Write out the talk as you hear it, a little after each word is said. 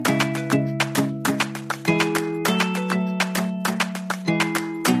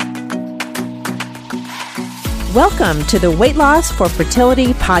Welcome to the Weight Loss for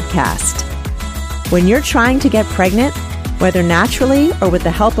Fertility podcast. When you're trying to get pregnant, whether naturally or with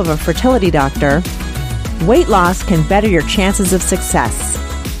the help of a fertility doctor, weight loss can better your chances of success.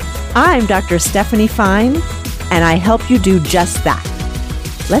 I'm Dr. Stephanie Fine, and I help you do just that.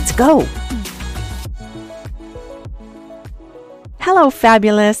 Let's go. Hello,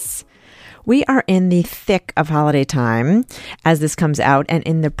 fabulous. We are in the thick of holiday time as this comes out, and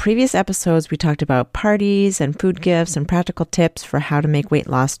in the previous episodes, we talked about parties and food gifts and practical tips for how to make weight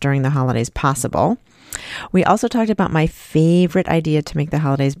loss during the holidays possible. We also talked about my favorite idea to make the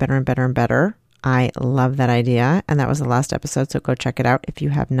holidays better and better and better. I love that idea, and that was the last episode, so go check it out if you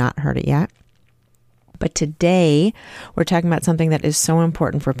have not heard it yet. But today, we're talking about something that is so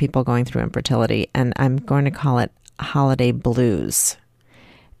important for people going through infertility, and I'm going to call it holiday blues.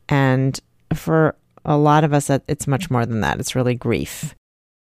 And for a lot of us, it's much more than that. It's really grief.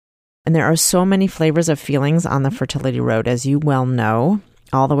 And there are so many flavors of feelings on the fertility road, as you well know,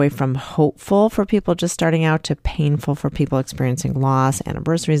 all the way from hopeful for people just starting out to painful for people experiencing loss,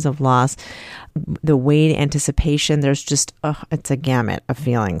 anniversaries of loss, the wait, anticipation. There's just, it's a gamut of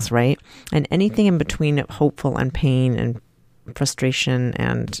feelings, right? And anything in between hopeful and pain and frustration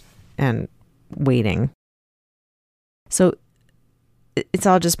and waiting. So it's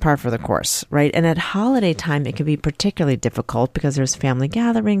all just par for the course, right? And at holiday time, it can be particularly difficult because there's family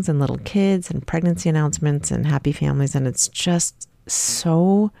gatherings and little kids and pregnancy announcements and happy families. And it's just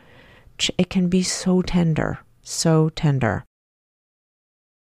it can be so tender, so tender.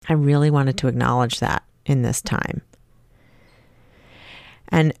 I really wanted to acknowledge that in this time.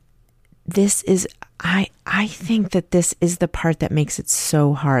 And this is, I think that this is the part that makes it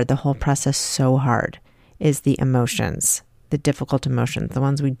so hard, the whole process so hard, is the emotions. The difficult emotions, the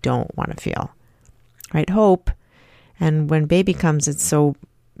ones we don't want to feel, right? Hope. And when baby comes, it's so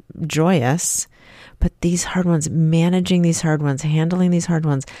joyous, but these hard ones, managing these hard ones, handling these hard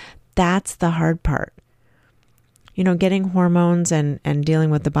ones, that's the hard part. You know, getting hormones and dealing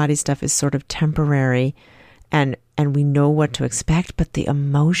with the body stuff is sort of temporary and we know what to expect, but the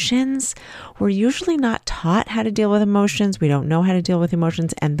emotions, we're usually not taught how to deal with emotions. We don't know how to deal with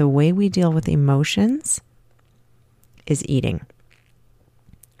emotions. And the way we deal with emotions is eating,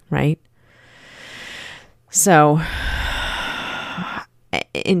 right? So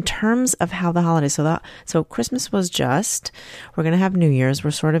in terms of how the holidays, so Christmas was just, we're going to have New Year's, we're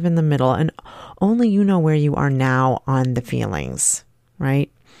sort of in the middle, and only you know where you are now on the feelings, right?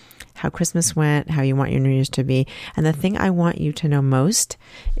 How Christmas went, how you want your New Year's to be. And the thing I want you to know most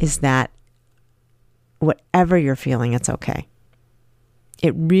is that whatever you're feeling, it's okay.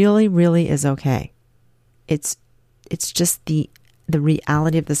 It really, really is okay. It's just the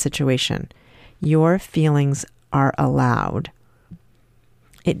reality of the situation. Your feelings are allowed.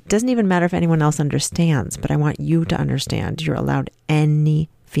 It doesn't even matter if anyone else understands, but I want you to understand you're allowed any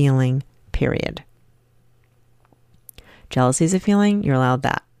feeling, period. Jealousy is a feeling, you're allowed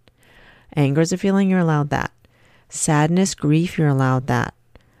that. Anger is a feeling, you're allowed that. Sadness, grief, you're allowed that.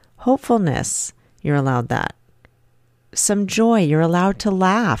 Hopefulness, you're allowed that. Some joy, you're allowed to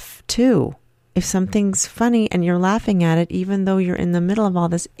laugh too. If something's funny and you're laughing at it, even though you're in the middle of all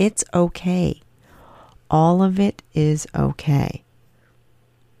this, it's okay. All of it is okay.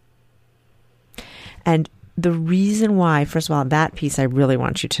 And the reason why, first of all, that piece I really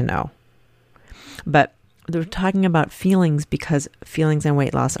want you to know. But they're talking about feelings because feelings and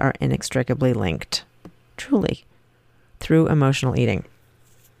weight loss are inextricably linked, truly, through emotional eating,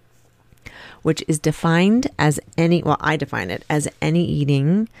 which is defined as I define it as any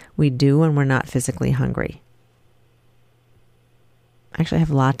eating we do when we're not physically hungry. Actually, I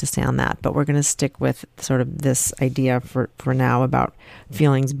have a lot to say on that, but we're going to stick with sort of this idea for now about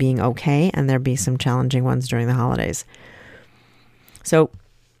feelings being okay, and there be some challenging ones during the holidays. So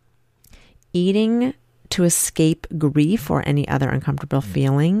eating to escape grief or any other uncomfortable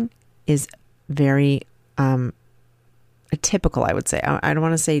feeling is very typical, I would say. I don't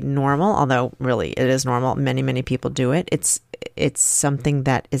want to say normal, although really it is normal. Many, many people do it. It's something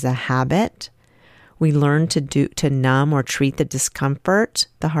that is a habit. We learn to numb or treat the discomfort,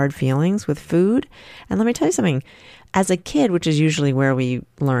 the hard feelings with food. And let me tell you something. As a kid, which is usually where we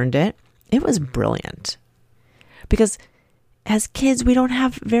learned it, it was brilliant. Because as kids, we don't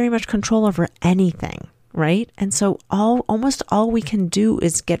have very much control over anything, right? And so almost all we can do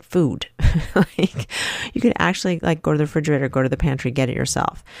is get food. Like you could actually go to the refrigerator, go to the pantry, get it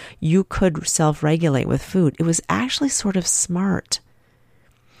yourself. You could self-regulate with food. It was actually sort of smart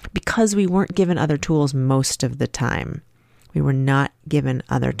because we weren't given other tools most of the time. We were not given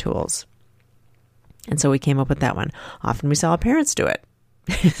other tools. And so we came up with that one. Often we saw our parents do it.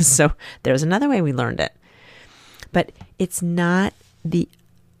 So there's another way we learned it. But it's not the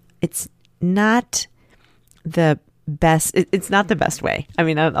best. It's not the best way. I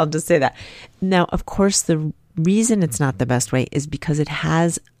mean, I'll just say that. Now, of course, the reason it's not the best way is because it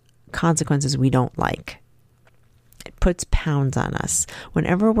has consequences we don't like. It puts pounds on us.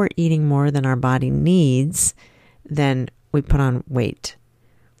 Whenever we're eating more than our body needs, then we put on weight.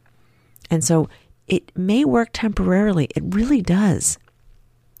 And so it may work temporarily. It really does.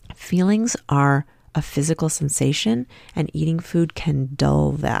 Feelings are a physical sensation, and eating food can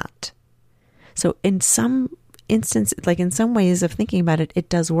dull that. So in some instance, like in some ways of thinking about it, it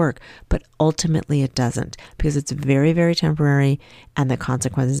does work, but ultimately it doesn't, because it's very, very temporary and the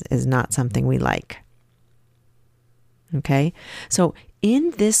consequence is not something we like. Okay? So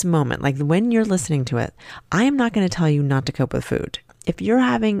in this moment, like when you're listening to it, I am not going to tell you not to cope with food.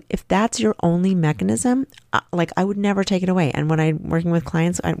 If that's your only mechanism, like I would never take it away. And when I'm working with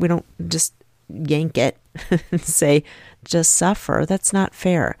clients, we don't just yank it and say, just suffer. That's not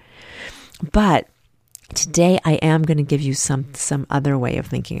fair. But today I am going to give you some other way of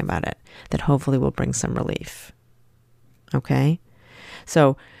thinking about it that hopefully will bring some relief. Okay?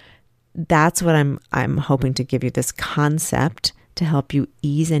 So that's what I'm hoping to give you, this concept to help you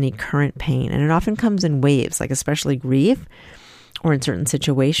ease any current pain. And it often comes in waves, like especially grief or in certain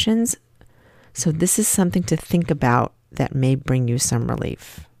situations. So this is something to think about that may bring you some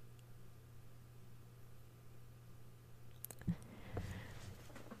relief.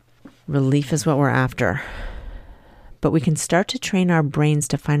 Relief is what we're after. But we can start to train our brains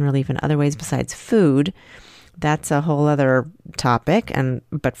to find relief in other ways besides food. That's a whole other topic.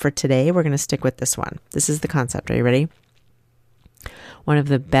 But for today, we're going to stick with this one. This is the concept. Are you ready? One of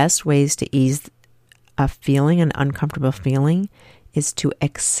the best ways to ease a feeling, an uncomfortable feeling, is to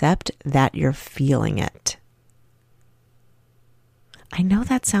accept that you're feeling it. I know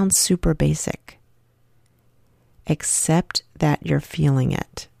that sounds super basic. Accept that you're feeling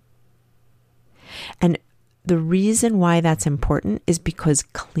it. And the reason why that's important is because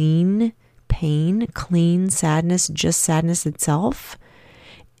clean pain, clean sadness, just sadness itself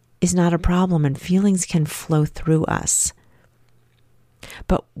is not a problem, and feelings can flow through us.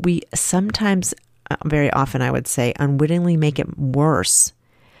 But we sometimes, very often I would say, unwittingly make it worse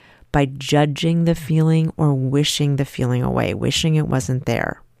by judging the feeling or wishing the feeling away, wishing it wasn't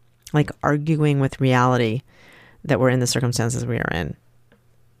there, like arguing with reality that we're in the circumstances we are in.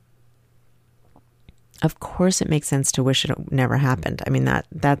 Of course, it makes sense to wish it never happened. I mean,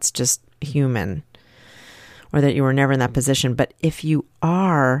 that's just human, or that you were never in that position. But if you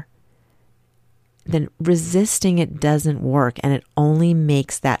are, then resisting it doesn't work, and it only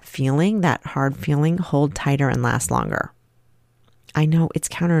makes that feeling, that hard feeling, hold tighter and last longer. I know it's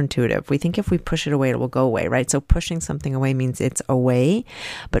counterintuitive. We think if we push it away, it will go away, right? So pushing something away means it's away,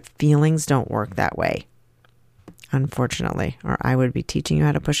 but feelings don't work that way, unfortunately, or I would be teaching you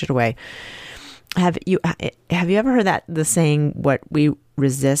how to push it away. Have you ever heard the saying, what we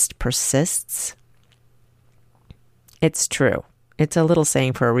resist persists? It's true. It's a little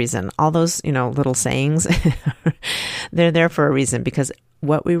saying for a reason. All those, little sayings, they're there for a reason, because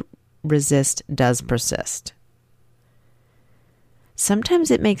what we resist does persist.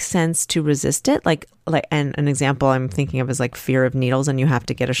 Sometimes it makes sense to resist it. And an example I'm thinking of is like fear of needles, and you have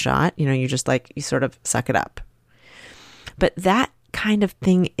to get a shot. You just you sort of suck it up. But that kind of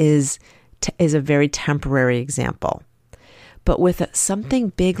thing is a very temporary example. But with something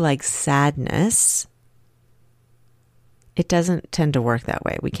big like sadness, it doesn't tend to work that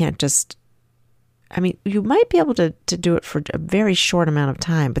way. We can't just, you might be able to do it for a very short amount of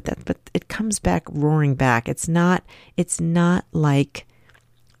time, but it comes back roaring back. It's not like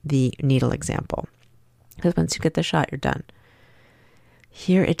the needle example, because once you get the shot, you're done.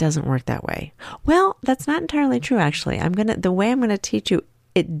 Here, it doesn't work that way. Well, that's not entirely true, actually. The way I'm going to teach you,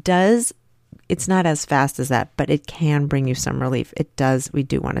 it does. It's not as fast as that, but it can bring you some relief. It does. We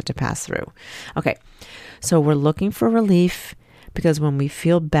do want it to pass through. Okay. So we're looking for relief because when we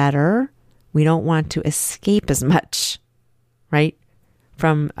feel better, we don't want to escape as much, right,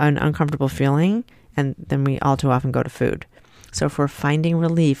 from an uncomfortable feeling. And then we all too often go to food. So if we're finding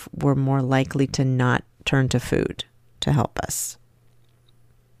relief, we're more likely to not turn to food to help us.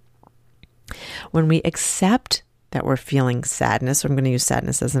 When we accept that we're feeling sadness, so I'm going to use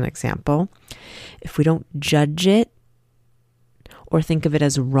sadness as an example. If we don't judge it or think of it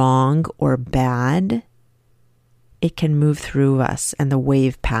as wrong or bad, it can move through us and the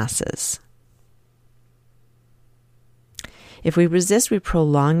wave passes. If we resist, we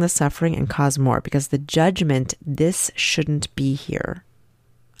prolong the suffering and cause more, because the judgment, this shouldn't be here.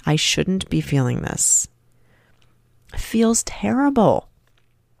 I shouldn't be feeling this. It feels terrible.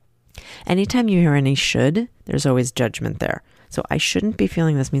 Anytime you hear any should, there's always judgment there. So I shouldn't be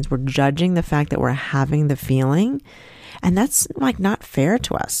feeling this means we're judging the fact that we're having the feeling. And that's like not fair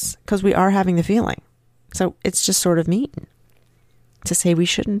to us because we are having the feeling. So it's just sort of mean to say we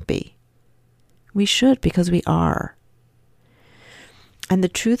shouldn't be. We should because we are. And the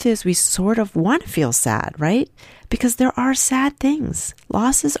truth is we sort of want to feel sad, right? Because there are sad things.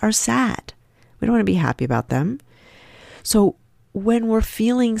 Losses are sad. We don't want to be happy about them. So when we're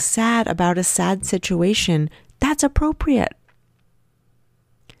feeling sad about a sad situation, that's appropriate.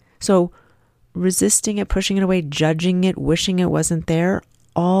 So resisting it, pushing it away, judging it, wishing it wasn't there,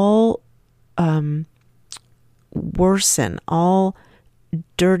 all worsen, all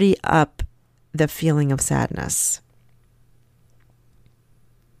dirty up the feeling of sadness.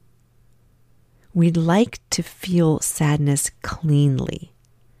 We'd like to feel sadness cleanly,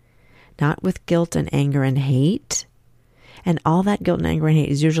 not with guilt and anger and hate. And all that guilt and anger and hate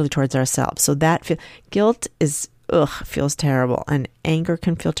is usually towards ourselves. So that guilt is, feels terrible. And anger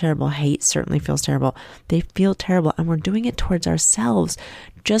can feel terrible. Hate certainly feels terrible. They feel terrible. And we're doing it towards ourselves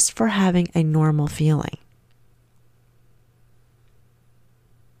just for having a normal feeling.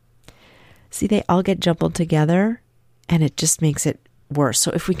 See, they all get jumbled together and it just makes it worse.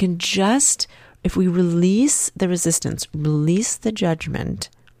 So if we release the resistance, release the judgment,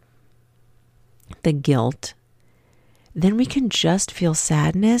 the guilt, then we can just feel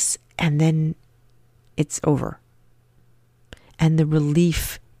sadness and then it's over. And the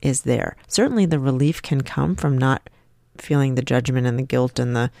relief is there. Certainly the relief can come from not feeling the judgment and the guilt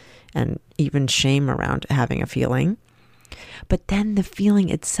and even shame around having a feeling. But then the feeling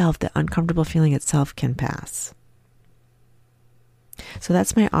itself, the uncomfortable feeling itself can pass. So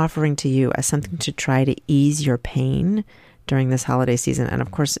that's my offering to you as something to try to ease your pain during this holiday season. And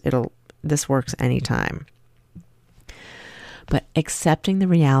of course, this works anytime. But accepting the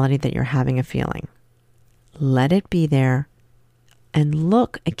reality that you're having a feeling. Let it be there and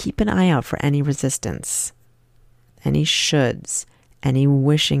look and keep an eye out for any resistance, any shoulds, any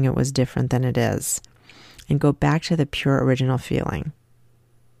wishing it was different than it is, and go back to the pure original feeling.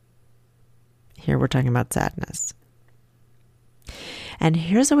 Here we're talking about sadness. And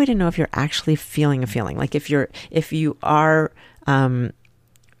here's a way to know if you're actually feeling a feeling. Like if you are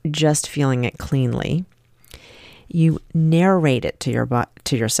just feeling it cleanly, you narrate it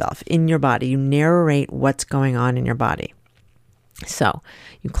to yourself in your body. You narrate what's going on in your body. So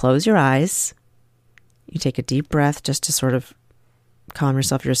you close your eyes. You take a deep breath just to sort of calm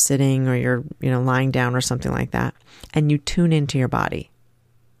yourself. You're sitting or you're lying down or something like that, and you tune into your body.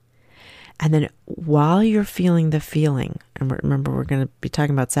 And then while you're feeling the feeling, and remember we're going to be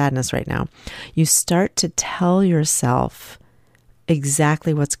talking about sadness right now, you start to tell yourself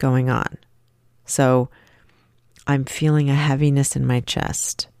exactly what's going on. So I'm feeling a heaviness in my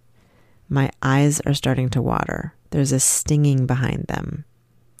chest. My eyes are starting to water. There's a stinging behind them.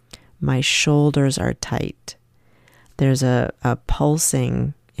 My shoulders are tight. There's a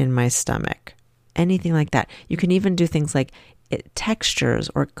pulsing in my stomach. Anything like that. You can even do things like textures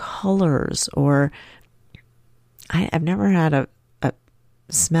or colors, or I've never had a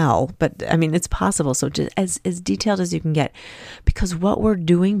smell, but I mean, it's possible. So just as detailed as you can get, because what we're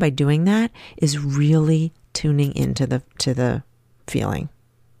doing by doing that is really tuning into the feeling.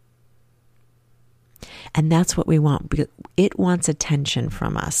 And that's what we want, because it wants attention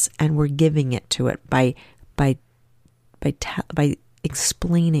from us, and we're giving it to it by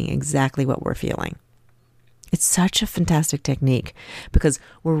explaining exactly what we're feeling. It's such a fantastic technique because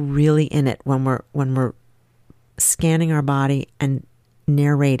we're really in it when we're scanning our body and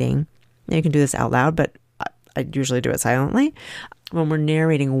narrating. Now you can do this out loud, but I usually do it silently. When we're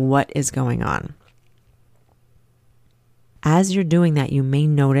narrating what is going on. As you're doing that, you may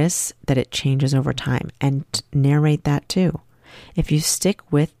notice that it changes over time, and narrate that too. If you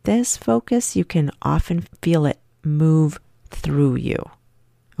stick with this focus, you can often feel it move through you.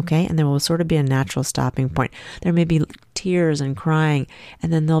 Okay? And there will sort of be a natural stopping point. There may be tears and crying,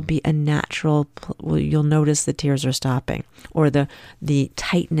 and then there'll be a natural, you'll notice the tears are stopping, or the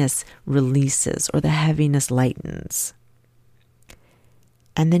tightness releases, or the heaviness lightens.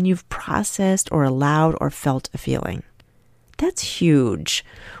 And then you've processed or allowed or felt a feeling. That's huge.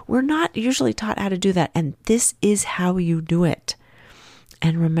 We're not usually taught how to do that, and this is how you do it.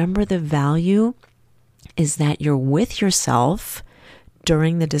 And remember, the value is that you're with yourself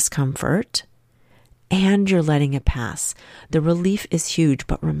during the discomfort and you're letting it pass. The relief is huge,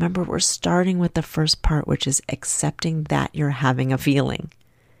 but remember, we're starting with the first part, which is accepting that you're having a feeling.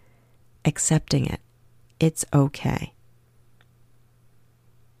 Accepting it. It's okay.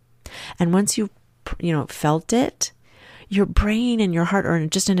 And once you felt it, your brain and your heart are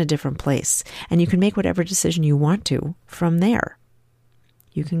just in a different place, and you can make whatever decision you want to from there.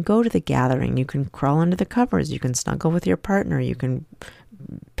 You can go to the gathering, you can crawl under the covers, you can snuggle with your partner, you can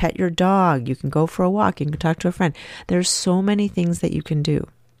pet your dog, you can go for a walk, you can talk to a friend. There's so many things that you can do.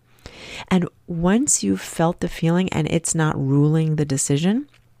 And once you've felt the feeling and it's not ruling the decision,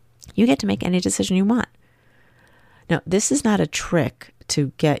 you get to make any decision you want. Now, this is not a trick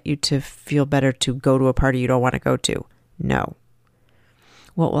to get you to feel better to go to a party you don't want to go to. No.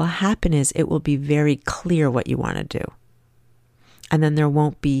 What will happen is it will be very clear what you want to do. And then there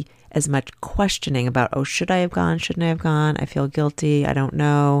won't be as much questioning about, oh, should I have gone? Shouldn't I have gone? I feel guilty. I don't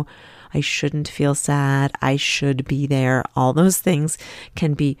know. I shouldn't feel sad. I should be there. All those things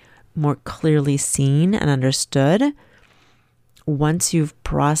can be more clearly seen and understood once you've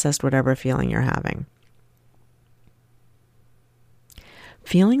processed whatever feeling you're having.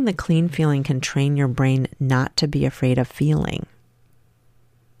 Feeling the clean feeling can train your brain not to be afraid of feeling.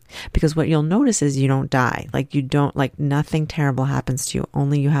 Because what you'll notice is you don't die. Nothing terrible happens to you.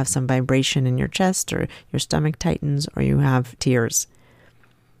 Only you have some vibration in your chest, or your stomach tightens, or you have tears.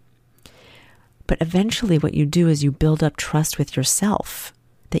 But eventually what you do is you build up trust with yourself,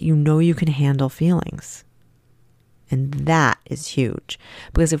 that you know you can handle feelings. And that is huge.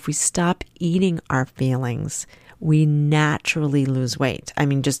 Because if we stop eating our feelings, we naturally lose weight. I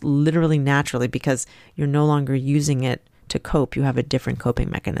mean, just literally naturally, because you're no longer using it to cope. You have a different coping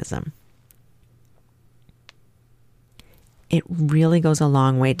mechanism. It really goes a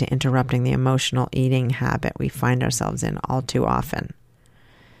long way to interrupting the emotional eating habit we find ourselves in all too often.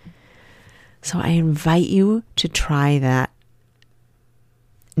 So I invite you to try that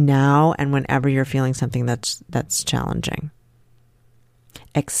now and whenever you're feeling something that's challenging.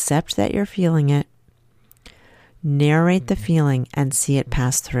 Accept that you're feeling it. Narrate the feeling and see it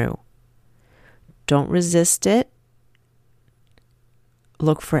pass through. Don't resist it.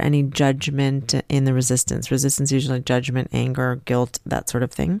 Look for any judgment in the resistance. Resistance is usually judgment, anger, guilt, that sort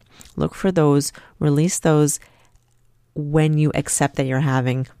of thing. Look for those, release those when you accept that you're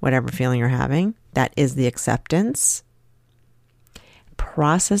having whatever feeling you're having. That is the acceptance.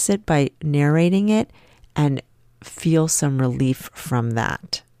 Process it by narrating it and feel some relief from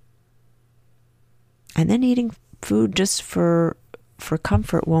that. And then eating food just for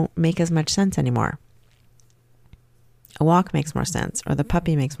comfort won't make as much sense anymore. A walk makes more sense, or the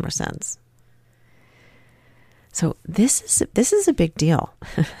puppy makes more sense. So this is a big deal.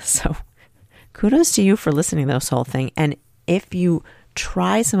 So kudos to you for listening to this whole thing. And if you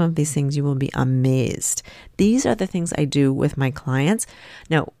try some of these things, you will be amazed. These are the things I do with my clients.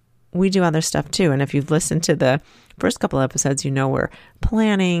 Now, we do other stuff too. And if you've listened to the first couple episodes, you know we're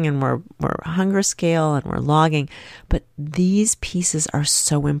planning and we're hunger scale and we're logging. But these pieces are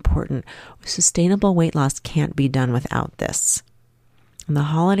so important. Sustainable weight loss can't be done without this. And the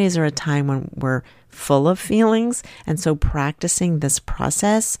holidays are a time when we're full of feelings. And so practicing this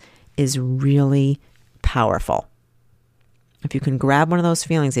process is really powerful. If you can grab one of those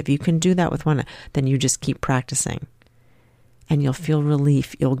feelings, if you can do that with one, then you just keep practicing. And you'll feel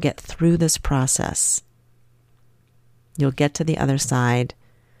relief. You'll get through this process. You'll get to the other side,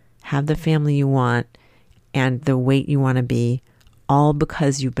 have the family you want, and the weight you want to be, all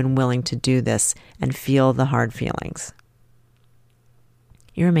because you've been willing to do this and feel the hard feelings.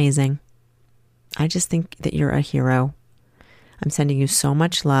 You're amazing. I just think that you're a hero. I'm sending you so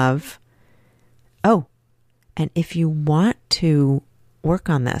much love. Oh, and if you want to work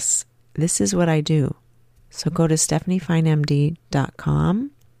on this, this is what I do. So go to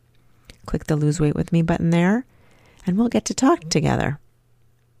StephanieFineMD.com, click the Lose Weight With Me button there, and we'll get to talk together.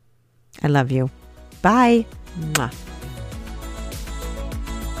 I love you. Bye. Mwah.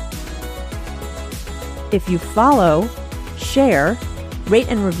 If you follow, share, rate,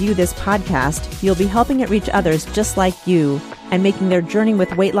 and review this podcast, you'll be helping it reach others just like you and making their journey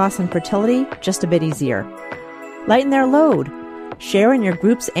with weight loss and fertility just a bit easier. Lighten their load. Share in your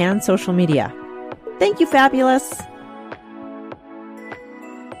groups and social media. Thank you, Fabulous.